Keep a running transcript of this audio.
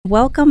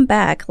welcome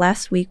back.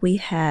 Last week we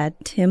had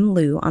Tim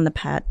Liu on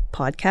the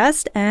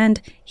podcast, and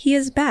he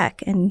is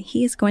back, and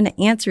he is going to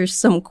answer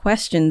some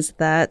questions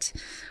that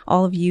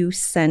all of you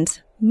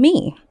sent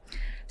me.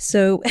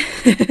 So,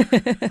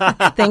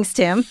 thanks,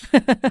 Tim.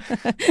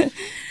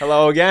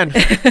 Hello again.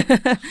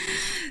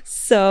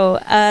 So,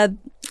 a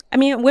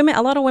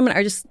lot of women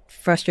are just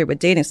frustrated with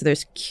dating, so they're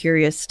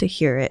curious to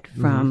hear it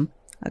from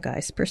a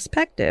guy's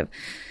perspective.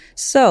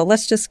 So,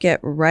 let's just get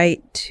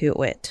right to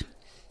it.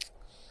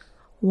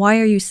 Why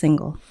are you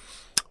single?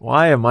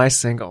 Why am I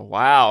single?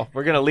 Wow.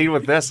 We're going to lead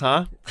with this,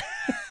 huh?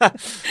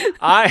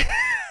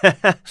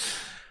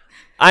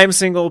 I'm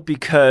single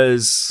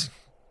because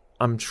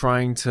I'm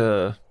trying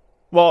to,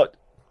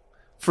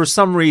 for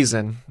some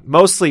reason,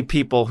 mostly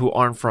people who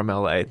aren't from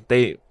LA.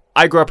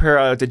 I grew up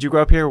here. Did you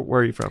grow up here?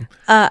 Where are you from?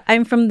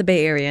 I'm from the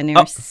Bay Area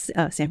near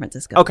San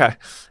Francisco. Okay.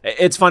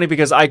 It's funny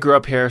because I grew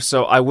up here,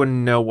 so I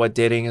wouldn't know what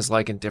dating is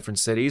like in different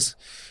cities.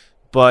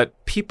 But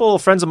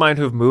friends of mine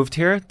who've moved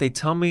here, they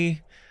tell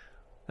me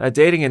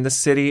dating in this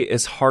city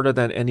is harder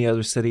than any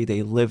other city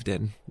they lived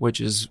in, which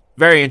is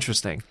very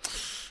interesting.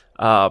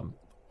 I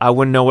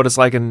wouldn't know what it's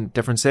like in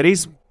different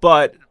cities,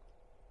 but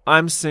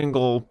I'm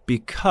single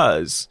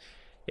because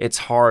it's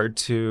hard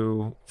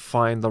to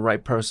find the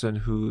right person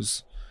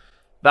whose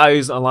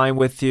values align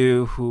with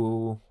you,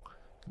 who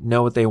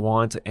know what they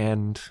want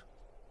and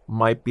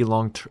might be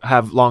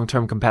have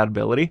long-term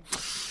compatibility.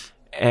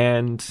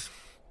 And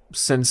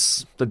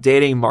since the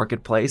dating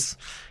marketplace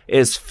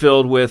is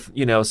filled with,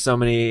 so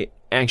many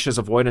anxious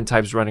avoidant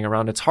types running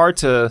around, it's hard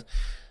to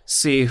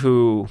see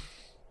who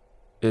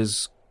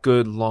is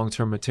good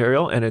long-term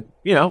material. And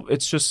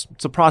it's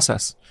a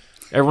process.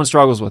 Everyone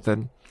struggles with it.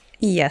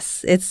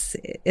 Yes, it's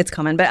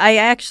common. But I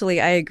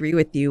agree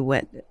with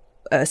you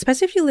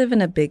especially if you live in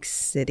a big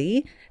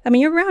city. I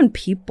mean, you're around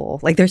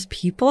people. Like, there's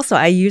people. So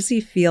I usually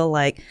feel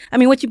like,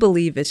 what you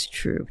believe is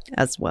true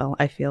as well.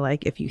 I feel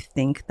like if you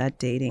think that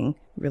dating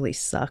really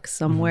sucks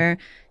somewhere,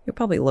 you'll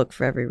probably look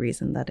for every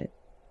reason that it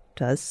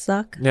does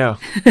suck. Yeah.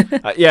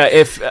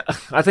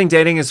 I think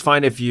dating is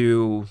fine if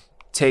you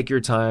take your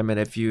time and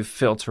if you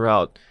filter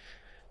out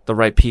the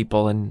right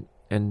people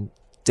and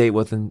date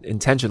with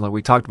intention, like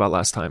we talked about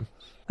last time.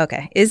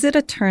 Okay. Is it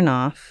a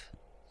turnoff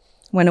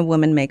when a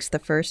woman makes the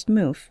first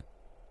move?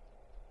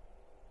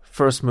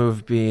 First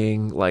move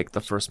being like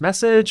the first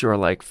message, or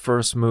like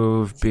first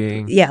move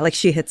being... Yeah, like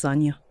she hits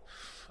on you.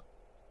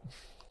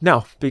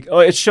 No,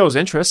 it shows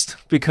interest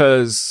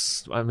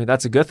because,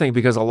 that's a good thing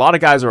because a lot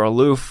of guys are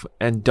aloof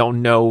and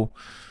don't know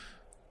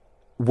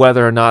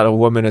whether or not a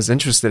woman is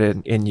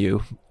interested in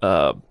you.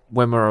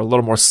 Women are a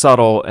little more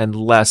subtle and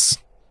less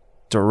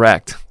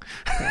direct.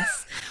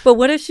 Yes. But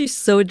what if she's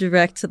so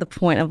direct to the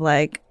point of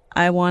like,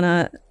 I'd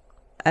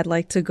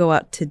like to go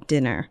out to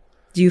dinner?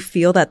 Do you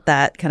feel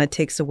that kind of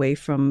takes away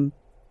from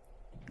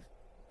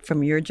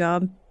your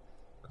job?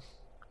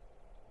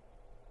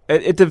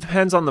 It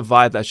depends on the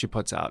vibe that she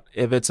puts out.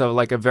 If it's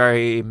a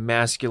very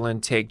masculine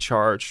take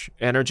charge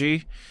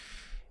energy,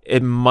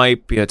 it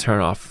might be a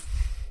turnoff.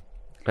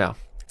 Yeah.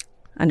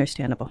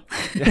 Understandable.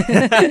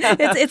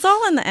 It's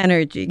all in the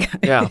energy, guys.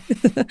 Yeah.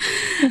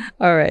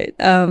 All right.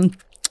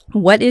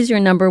 What is your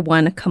number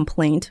one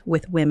complaint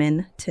with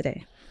women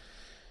today?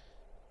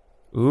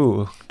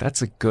 Ooh,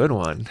 that's a good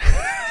one.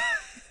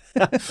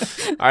 All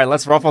right,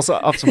 let's ruffle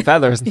up some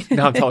feathers.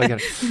 No, I'm totally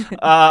kidding.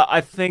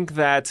 I think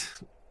that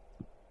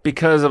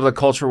because of the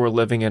culture we're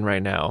living in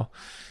right now,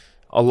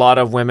 a lot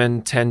of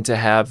women tend to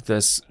have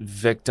this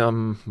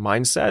victim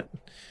mindset.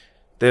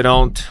 They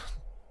don't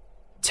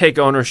take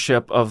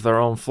ownership of their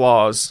own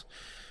flaws,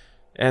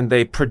 and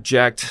they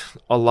project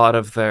a lot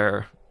of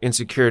their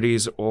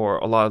insecurities or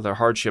a lot of their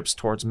hardships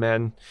towards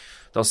men.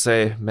 They'll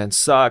say men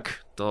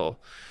suck.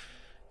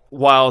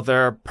 While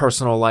their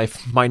personal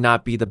life might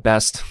not be the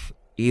best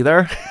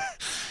either.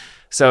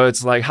 So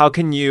it's like, how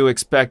can you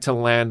expect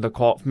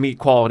to meet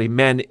quality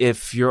men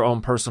if your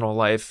own personal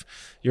life,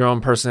 your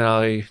own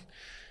personality,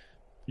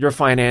 your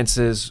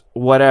finances,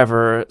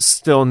 whatever,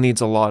 still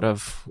needs a lot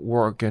of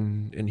work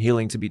and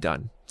healing to be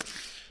done?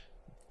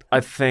 I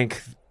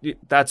think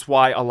that's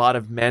why a lot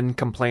of men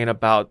complain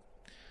about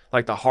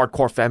like the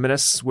hardcore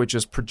feminists, which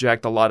just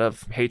project a lot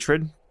of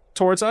hatred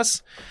towards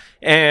us.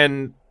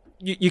 And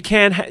you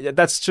can't,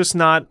 that's just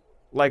not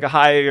like a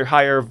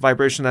higher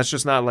vibration. That's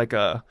just not like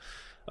a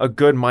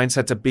good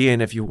mindset to be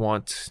in if you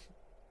want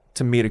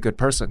to meet a good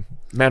person,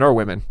 men or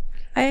women.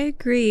 I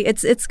agree.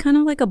 It's kind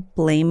of like a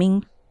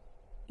blaming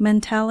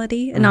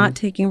mentality and not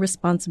taking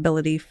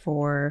responsibility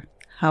for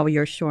how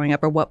you're showing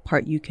up or what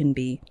part you can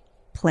be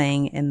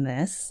playing in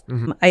this.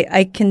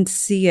 I can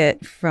see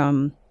it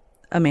from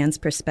a man's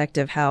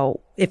perspective, how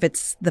if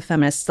it's the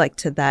feminists like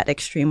to that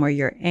extreme where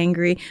you're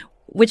angry,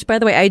 which by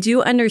the way, I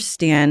do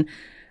understand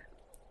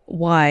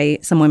why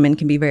some women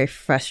can be very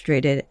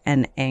frustrated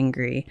and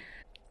angry.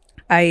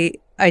 I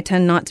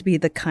tend not to be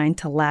the kind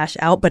to lash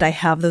out, but I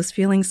have those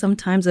feelings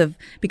sometimes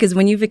because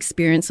when you've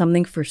experienced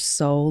something for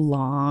so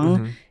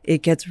long,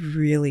 it gets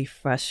really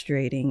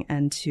frustrating.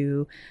 And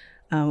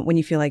when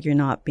you feel like you're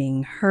not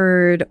being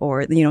heard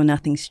or,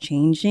 nothing's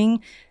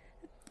changing,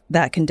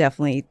 that can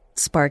definitely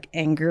spark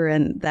anger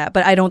and that.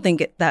 But I don't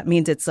think that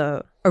means it's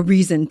a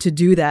reason to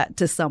do that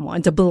to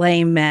someone, to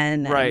blame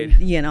men. And, Right.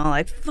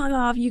 Like, fuck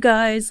off, you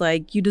guys.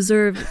 Like, you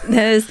deserve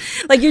this.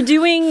 Like, you're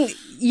doing,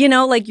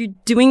 like you're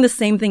doing the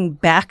same thing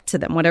back to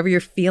them, whatever you're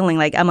feeling.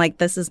 Like, I'm like,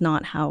 this is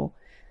not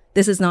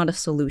a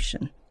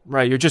solution.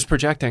 Right. You're just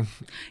projecting.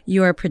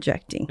 You are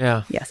projecting.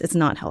 Yeah. Yes. It's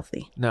not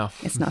healthy. No.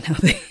 It's not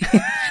healthy.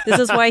 This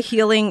is why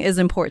healing is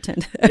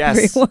important.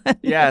 Yes. Everyone.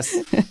 Yes.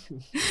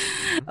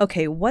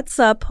 Okay. What's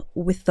up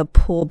with the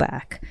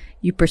pullback?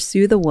 You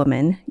pursue the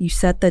woman, you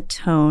set the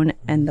tone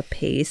and the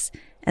pace,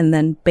 and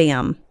then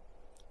bam,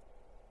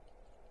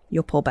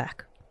 you'll pull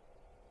back.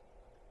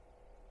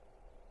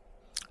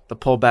 The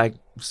pullback.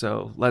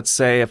 So let's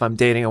say if I'm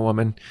dating a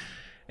woman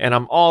and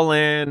I'm all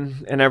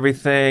in and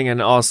everything,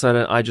 and all of a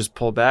sudden I just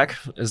pull back.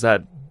 Is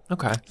that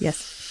okay?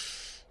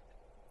 Yes.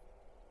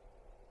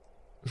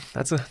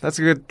 That's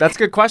a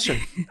good question.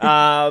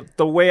 The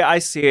way I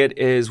see it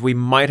is we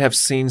might have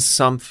seen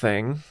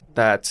something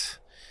that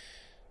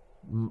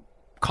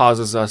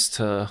causes us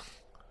to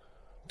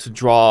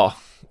draw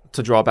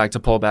back, to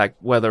pull back,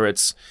 whether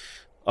it's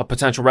a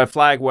potential red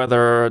flag,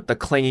 whether the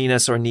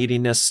clinginess or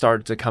neediness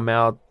started to come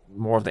out,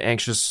 more of the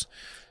anxious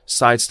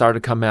side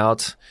started to come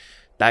out.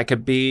 That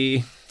could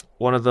be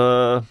one of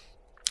the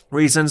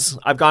reasons.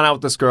 I've gone out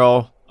with this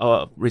girl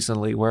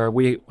recently where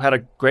we had a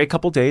great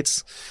couple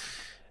dates,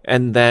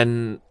 and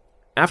then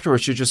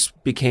afterwards she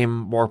just became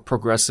more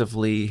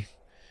progressively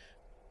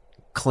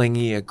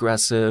clingy,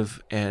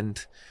 aggressive,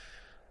 and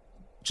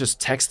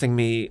just texting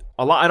me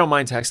a lot. I don't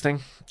mind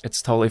texting.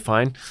 It's totally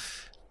fine.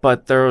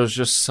 But there was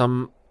just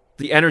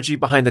the energy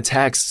behind the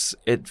texts,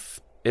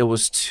 it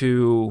was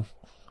too,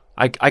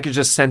 I could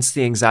just sense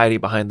the anxiety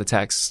behind the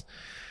texts.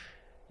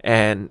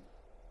 And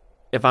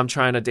if I'm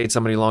trying to date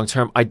somebody long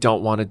term, I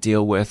don't want to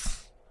deal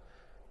with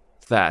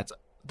that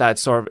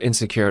sort of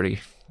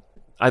insecurity.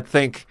 I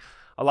think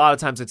a lot of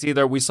times it's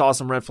either we saw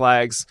some red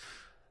flags,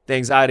 the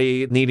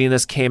anxiety,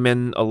 neediness came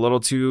in a little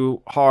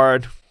too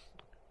hard,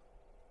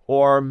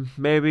 or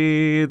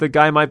maybe the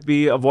guy might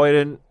be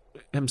avoidant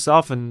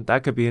himself, and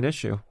that could be an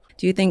issue.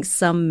 Do you think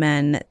some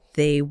men,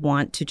 they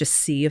want to just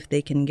see if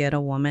they can get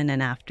a woman,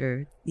 and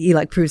after he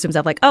like proves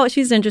himself like, oh,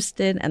 she's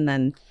interested, and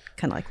then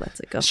kind of like lets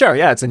it go? Sure,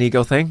 yeah, it's an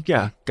ego thing.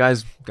 Yeah,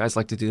 guys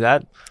like to do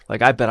that.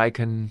 Like, I bet I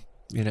can,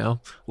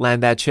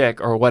 land that chick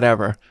or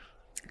whatever.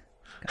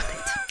 Got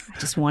it. I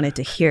just wanted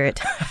to hear it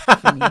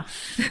from you.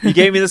 You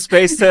gave me the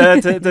space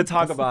to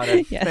talk about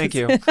it. Yes. Thank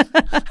you.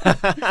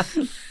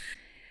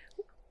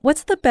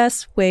 What's the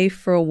best way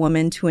for a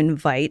woman to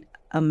invite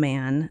a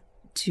man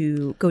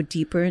to go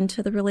deeper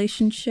into the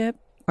relationship?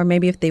 Or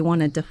maybe if they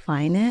want to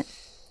define it,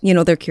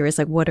 they're curious,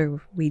 like, what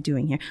are we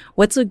doing here?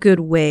 What's a good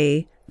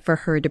way for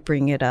her to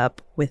bring it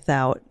up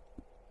without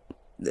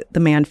the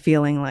man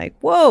feeling like,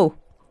 whoa,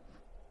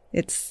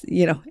 it's,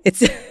 it's,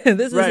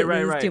 this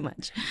is too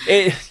much.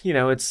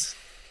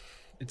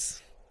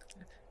 It's,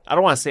 I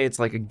don't want to say it's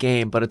like a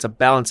game, but it's a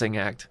balancing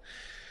act.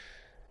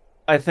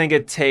 I think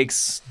it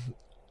takes,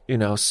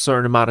 a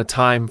certain amount of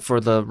time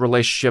for the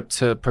relationship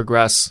to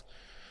progress.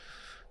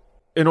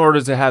 In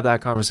order to have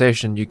that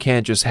conversation, you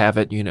can't just have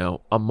it,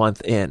 a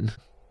month in.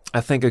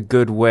 I think a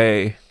good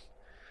way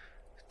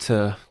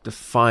to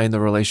define the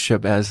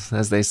relationship,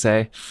 as they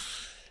say,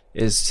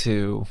 is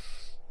to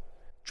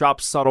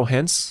drop subtle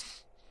hints.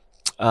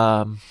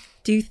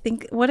 Do you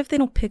think, what if they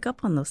don't pick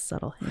up on those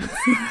subtle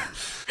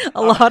hints?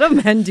 A lot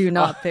of men do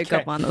not pick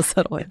up on those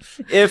subtle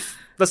hints. If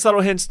the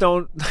subtle hints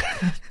don't,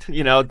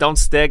 don't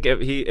stick,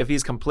 if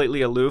he's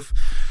completely aloof,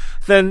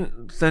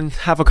 then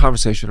have a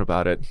conversation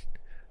about it.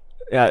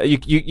 Yeah,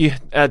 you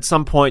at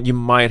some point you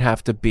might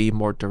have to be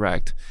more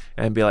direct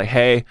and be like,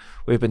 hey,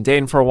 we've been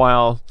dating for a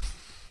while.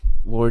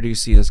 Where do you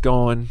see this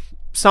going?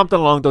 Something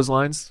along those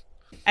lines.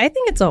 I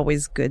think it's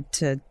always good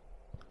to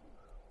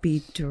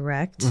be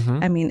direct. Mm-hmm.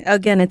 I mean,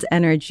 again, it's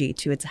energy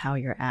too. It's how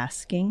you're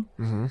asking.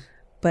 Mm-hmm.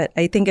 But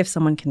I think if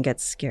someone can get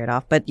scared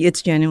off, but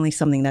it's genuinely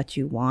something that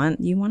you want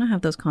to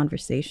have those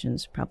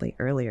conversations probably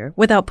earlier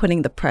without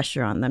putting the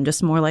pressure on them.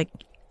 Just more like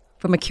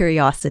from a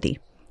curiosity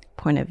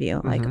point of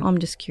view. Like, Mm-hmm. oh, I'm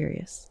just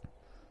curious.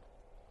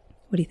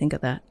 What do you think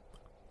of that?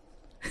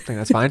 I think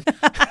that's fine.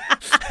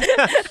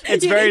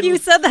 It's you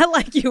said that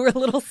like you were a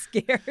little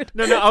scared.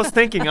 No, I was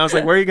thinking. I was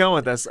like, where are you going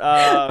with this?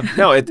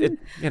 No,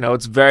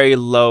 it's very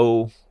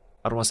low.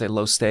 I don't want to say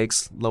low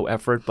stakes, low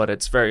effort, but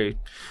it's very,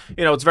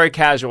 it's very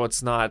casual.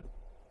 It's not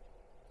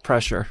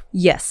pressure.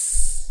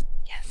 Yes.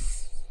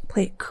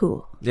 Play it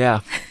cool. Yeah.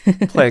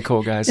 Play it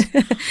cool, guys.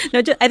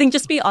 No, I think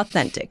just be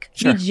authentic.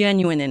 Sure. Be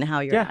genuine in how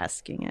you're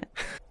asking it.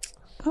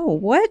 Oh,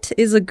 what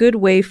is a good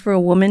way for a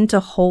woman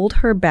to hold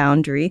her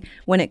boundary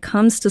when it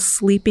comes to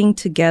sleeping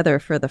together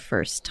for the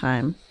first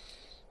time?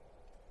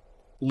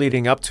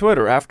 Leading up to it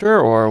or after,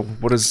 or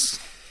what is?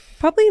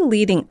 Probably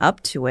leading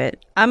up to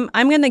it. I'm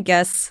going to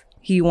guess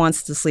he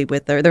wants to sleep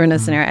with her. They're in a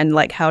scenario, and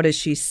like, how does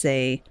she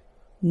say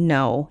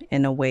no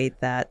in a way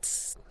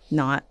that's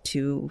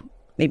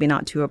maybe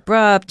not too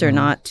abrupt or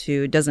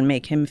doesn't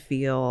make him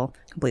feel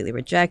completely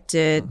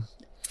rejected?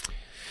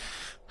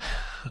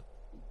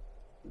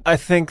 I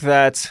think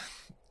that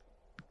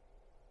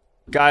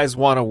guys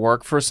want to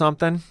work for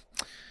something.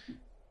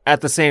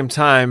 At the same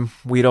time,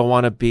 we don't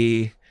want to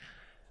be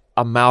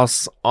a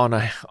mouse on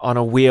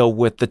a wheel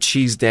with the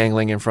cheese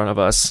dangling in front of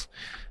us.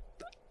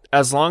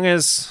 As long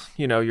as,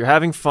 you're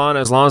having fun,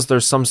 as long as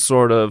there's some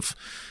sort of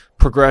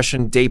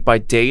progression date by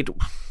date,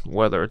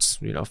 whether it's,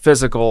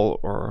 physical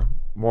or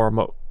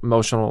more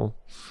emotional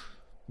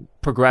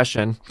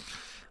progression,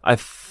 I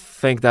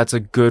think that's a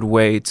good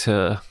way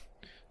to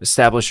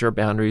establish your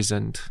boundaries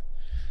and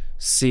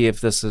see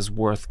if this is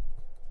worth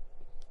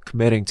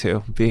committing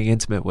to, being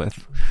intimate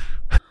with.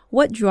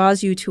 What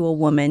draws you to a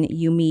woman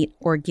you meet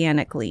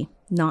organically,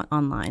 not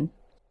online?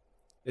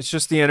 It's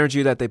just the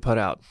energy that they put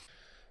out.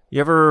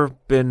 You ever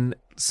been,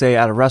 say,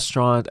 at a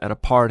restaurant, at a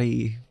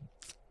party,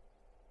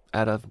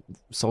 at a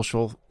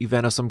social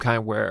event of some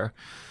kind where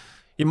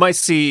you might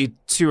see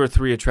 2 or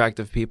 3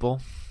 attractive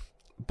people,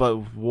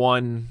 but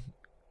one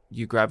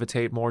you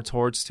gravitate more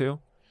towards too?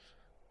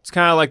 It's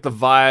kind of like the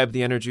vibe,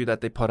 the energy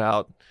that they put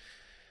out.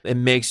 It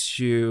makes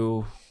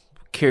you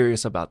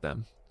curious about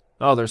them.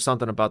 Oh, there's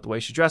something about the way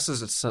she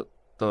dresses. It's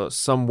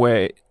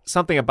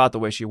something about the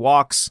way she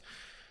walks,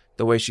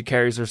 the way she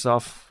carries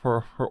herself,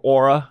 her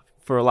aura,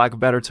 for lack of a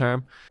better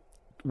term.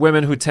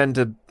 Women who tend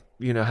to,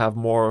 have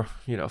more,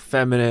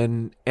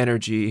 feminine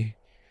energy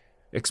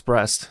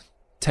expressed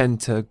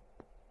tend to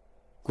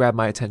grab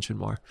my attention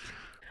more.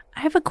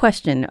 I have a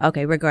question,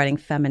 regarding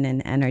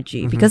feminine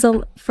energy, because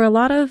for a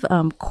lot of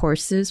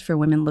courses for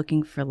women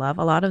looking for love,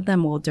 a lot of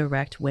them will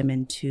direct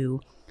women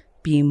to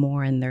be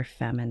more in their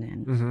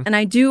feminine. And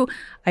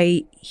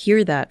I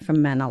hear that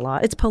from men a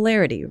lot. It's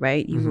polarity,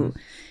 right? You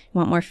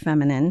want more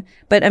feminine.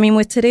 But I mean,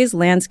 with today's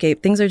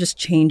landscape, things are just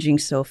changing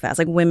so fast.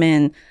 Like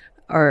women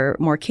are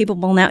more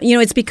capable now.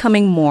 It's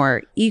becoming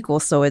more equal.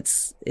 So it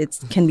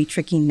can be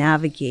tricky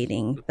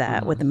navigating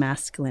that with the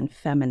masculine,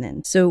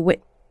 feminine. So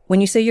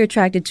when you say you're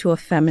attracted to a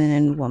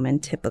feminine woman,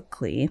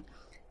 typically,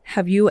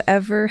 have you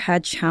ever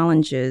had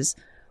challenges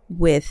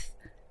with,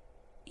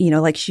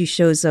 like she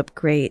shows up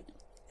great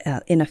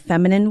in a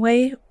feminine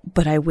way,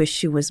 but I wish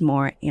she was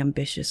more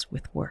ambitious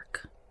with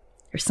work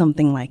or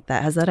something like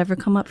that? Has that ever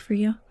come up for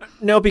you?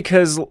 No,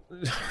 because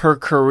her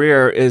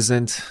career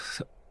isn't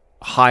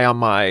high on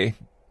my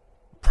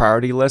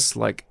priority list.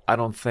 Like, I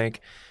don't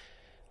think,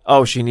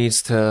 she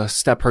needs to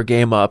step her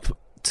game up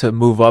to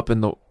move up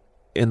in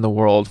the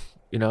world.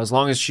 As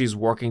long as she's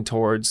working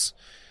towards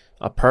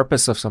a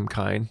purpose of some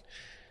kind,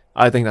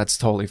 I think that's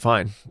totally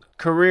fine.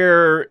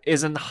 Career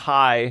isn't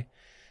high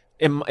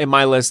in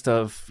my list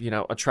of,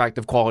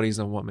 attractive qualities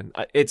in a woman.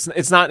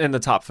 It's not in the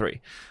top 3.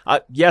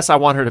 Yes, I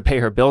want her to pay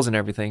her bills and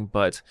everything,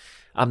 but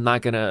I'm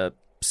not going to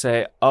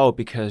say,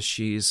 because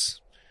she's,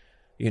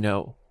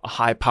 a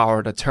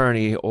high-powered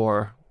attorney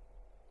or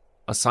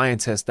a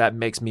scientist, that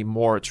makes me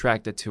more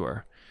attracted to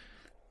her.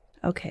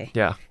 Okay.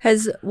 Yeah.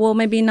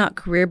 Maybe not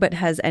career, but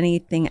has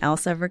anything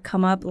else ever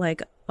come up?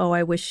 Like,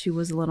 I wish she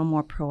was a little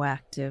more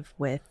proactive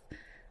with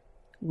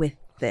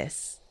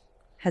this.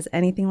 Has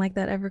anything like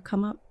that ever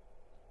come up?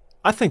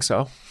 I think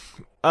so.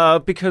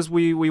 Because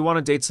we want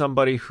to date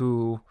somebody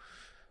who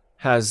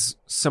has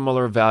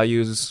similar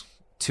values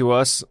to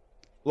us.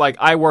 Like,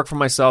 I work for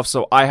myself,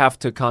 so I have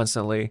to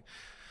constantly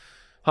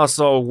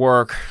hustle,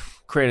 work,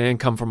 create an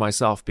income for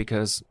myself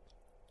because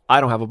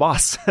I don't have a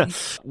boss.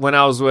 When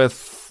I was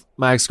with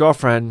my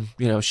ex-girlfriend,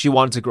 she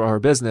wanted to grow her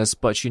business,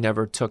 but she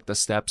never took the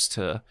steps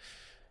to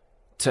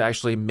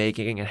actually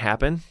making it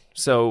happen.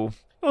 So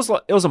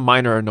it was a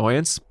minor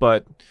annoyance,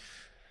 but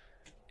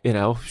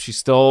she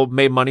still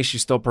made money. She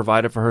still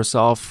provided for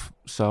herself.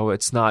 So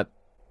it's not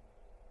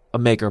a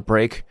make or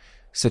break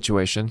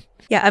situation.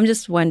 Yeah, I'm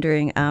just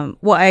wondering.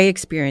 I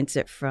experience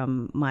it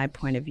from my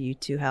point of view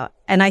too.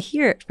 And I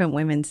hear it from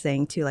women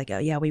saying too, like,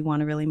 we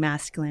want a really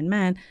masculine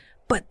man,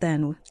 but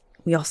then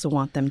we also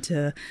want them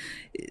to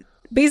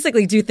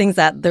basically do things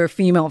that their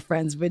female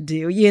friends would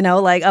do.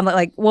 Like I'm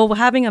like, well,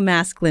 having a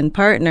masculine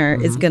partner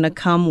is going to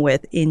come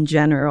with, in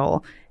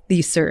general,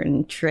 these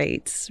certain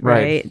traits,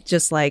 right?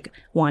 Just like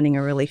wanting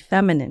a really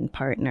feminine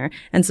partner.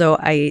 And so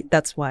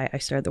that's why I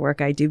started the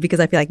work I do, because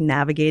I feel like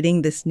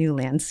navigating this new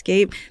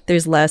landscape,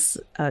 there's less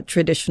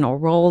traditional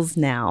roles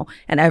now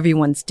and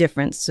everyone's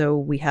different. So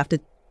we have to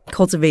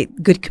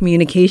cultivate good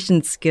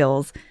communication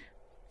skills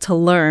to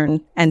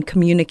learn and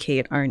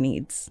communicate our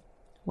needs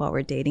while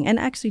we're dating and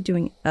actually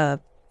doing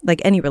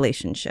like any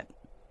relationship.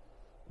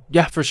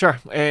 Yeah, for sure.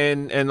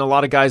 And a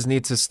lot of guys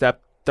need to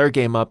step their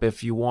game up.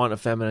 If you want a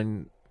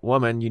feminine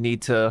woman, you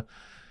need to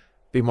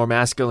be more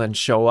masculine,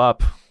 show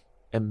up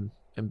and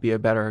be a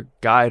better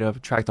guy to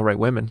attract the right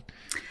women.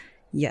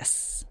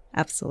 Yes,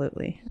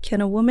 absolutely.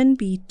 Can a woman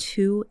be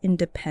too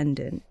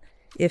independent?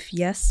 If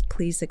yes,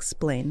 please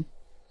explain.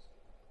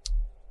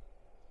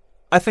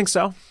 I think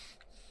so.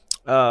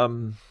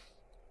 There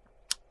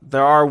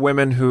are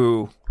women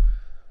who,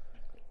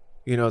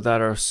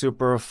 that are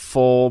super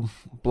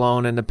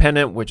full-blown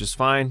independent, which is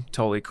fine,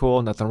 totally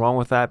cool, nothing wrong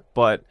with that,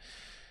 but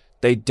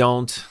they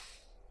don't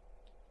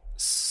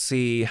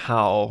see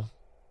how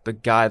the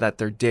guy that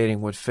they're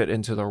dating would fit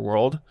into their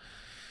world.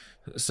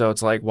 So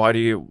it's like, why do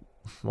you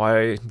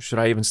why should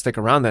I even stick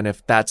around then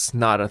if that's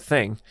not a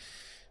thing?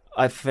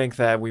 I think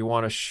that we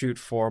want to shoot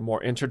for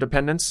more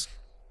interdependence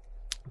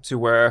to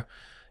where,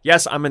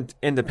 yes, I'm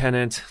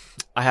independent.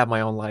 I have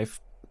my own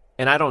life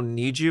and I don't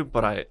need you,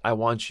 but I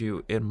want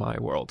you in my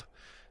world.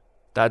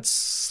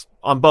 That's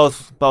on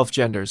both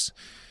genders.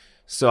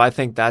 So I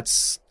think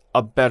that's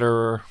a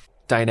better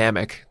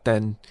dynamic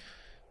than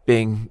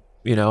being,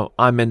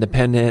 I'm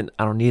independent.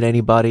 I don't need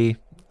anybody,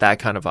 that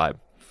kind of vibe.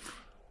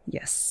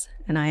 Yes.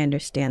 And I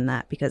understand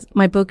that because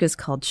my book is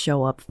called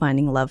Show Up,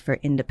 Finding Love for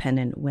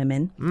Independent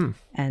Women.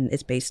 And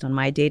it's based on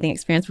my dating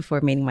experience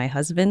before meeting my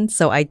husband.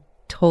 So I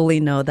totally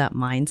know that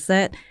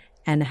mindset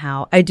and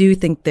how I do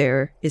think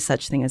there is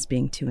such thing as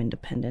being too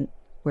independent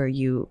where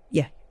you,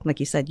 like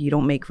you said, you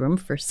don't make room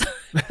for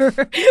for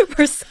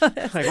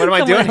like, what am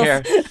I doing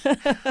here?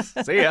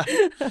 See ya.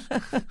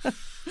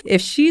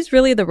 If she's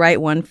really the right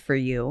one for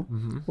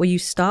you, will you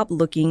stop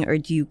looking or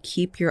do you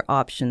keep your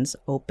options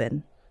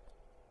open?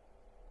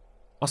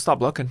 I'll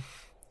stop looking.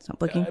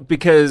 Stop looking?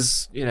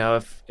 Because,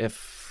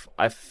 if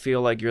I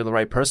feel like you're the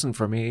right person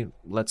for me,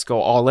 let's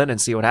go all in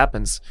and see what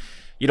happens.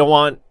 You don't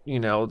want,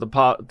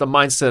 the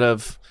mindset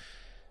of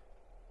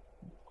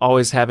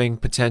always having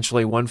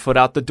potentially one foot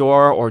out the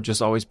door or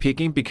just always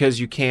peeking because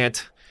you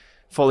can't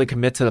fully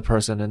commit to the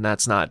person, and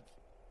that's not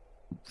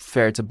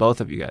fair to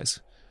both of you guys.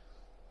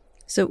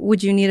 So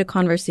would you need a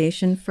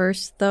conversation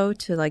first, though,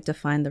 to like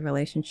define the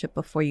relationship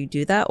before you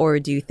do that? Or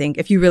do you think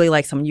if you really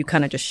like someone, you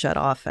kind of just shut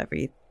off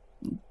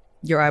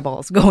your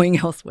eyeballs going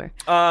elsewhere?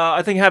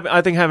 I think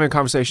having a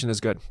conversation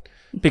is good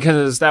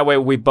because that way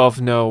we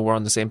both know we're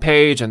on the same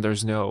page and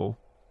there's no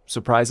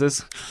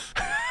surprises.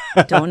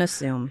 Don't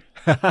assume,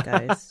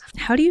 guys.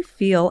 How do you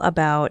feel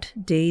about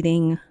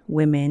dating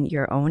women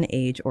your own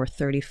age or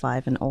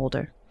 35 and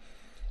older?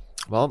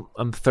 Well,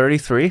 I'm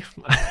 33,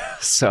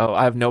 so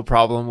I have no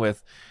problem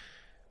with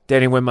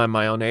dating women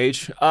my own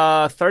age.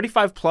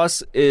 35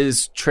 plus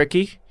is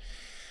tricky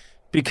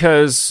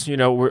because,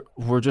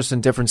 we're just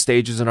in different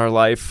stages in our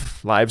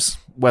lives,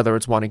 whether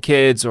it's wanting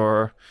kids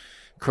or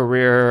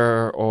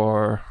career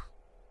or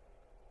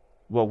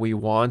what we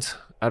want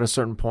at a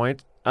certain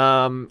point.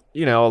 A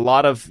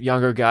lot of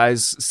younger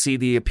guys see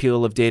the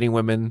appeal of dating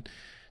women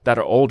that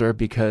are older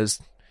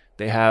because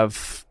they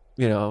have,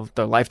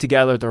 their life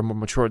together. They're more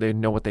mature. They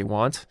know what they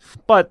want.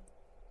 But,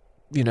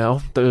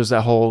 there's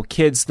that whole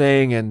kids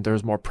thing and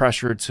there's more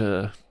pressure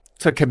to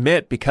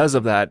commit because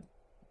of that,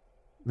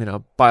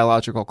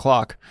 biological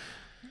clock.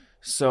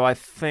 So I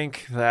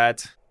think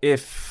that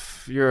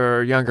if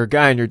you're a younger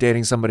guy and you're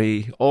dating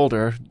somebody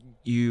older,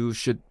 you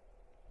should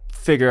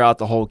figure out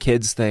the whole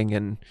kids thing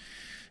and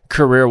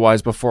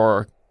career-wise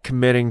before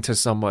committing to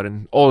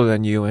someone older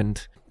than you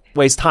and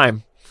waste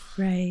time.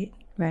 Right.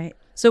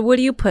 So what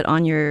do you put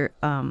on your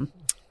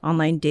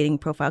online dating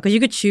profile? Because you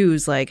could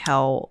choose like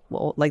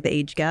the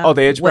age gap. Oh,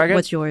 the age bracket?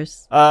 What's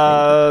yours?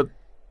 27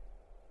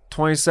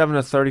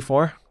 to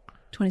 34.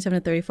 27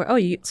 to 34. Oh,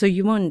 so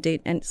you won't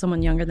date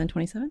someone younger than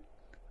 27?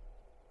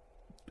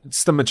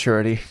 It's the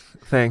maturity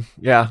thing.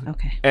 Yeah.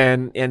 Okay.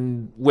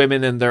 And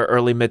women in their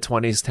early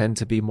mid-20s tend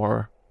to be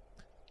more,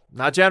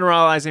 not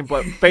generalizing,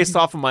 but based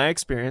off of my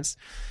experience,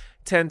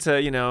 tend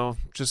to,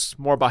 just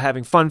more about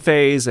having fun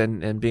phase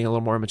and being a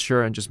little more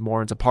mature and just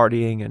more into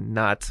partying and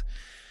not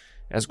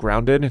as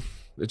grounded.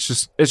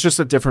 It's just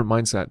a different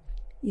mindset.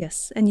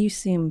 Yes. And you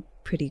seem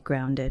pretty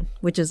grounded,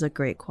 which is a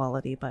great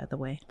quality, by the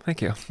way.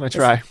 Thank you. I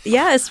try.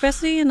 Yeah,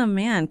 especially in a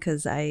man,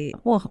 because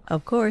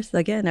of course,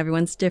 again,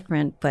 everyone's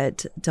different,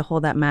 but to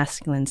hold that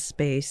masculine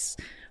space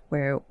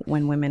where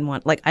when women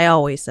want, like I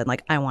always said,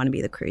 like I want to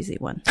be the crazy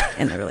one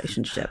in the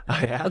relationship. Oh,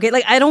 yeah. Okay,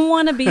 like I don't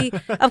want to be,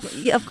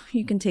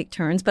 you can take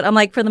turns, but I'm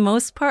like, for the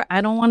most part,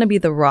 I don't want to be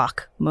the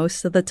rock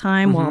most of the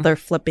time while they're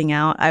flipping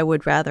out. I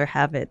would rather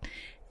have it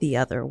the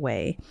other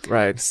way.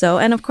 Right. So,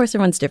 and of course,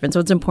 everyone's different.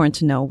 So it's important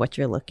to know what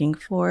you're looking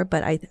for.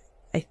 But I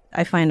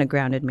find a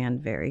grounded man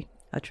very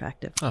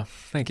attractive. Oh,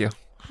 thank you.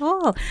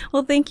 Oh,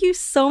 well, thank you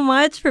so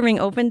much for being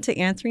open to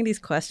answering these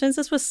questions.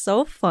 This was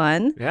so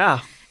fun. Yeah.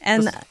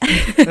 And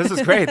this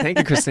is great. Thank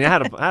you, Christine. I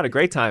had a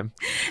great time.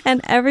 And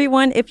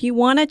everyone, if you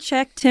want to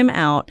check Tim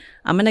out,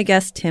 I'm going to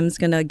guess Tim's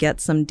going to get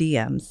some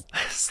DMs.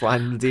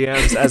 Slide in the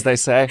DMs, as they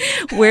say.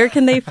 Where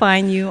can they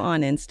find you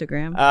on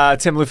Instagram?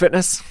 Tim Lou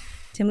Fitness.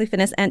 Tim Lou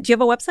Fitness. And do you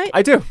have a website?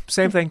 I do.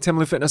 Same thing,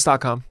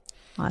 timloufitness.com.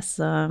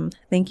 Awesome.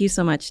 Thank you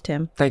so much,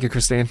 Tim. Thank you,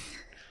 Christine.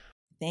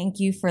 Thank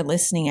you for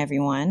listening,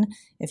 everyone.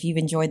 If you've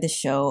enjoyed the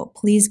show,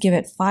 please give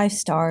it 5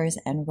 stars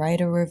and write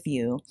a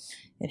review.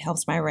 It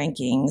helps my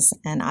rankings,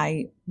 and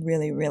I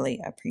really, really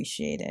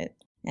appreciate it.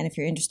 And if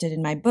you're interested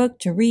in my book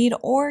to read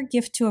or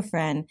gift to a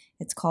friend,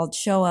 it's called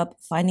Show Up,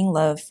 Finding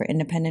Love for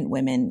Independent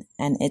Women,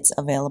 and it's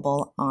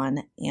available on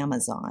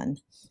Amazon.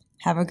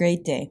 Have a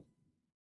great day.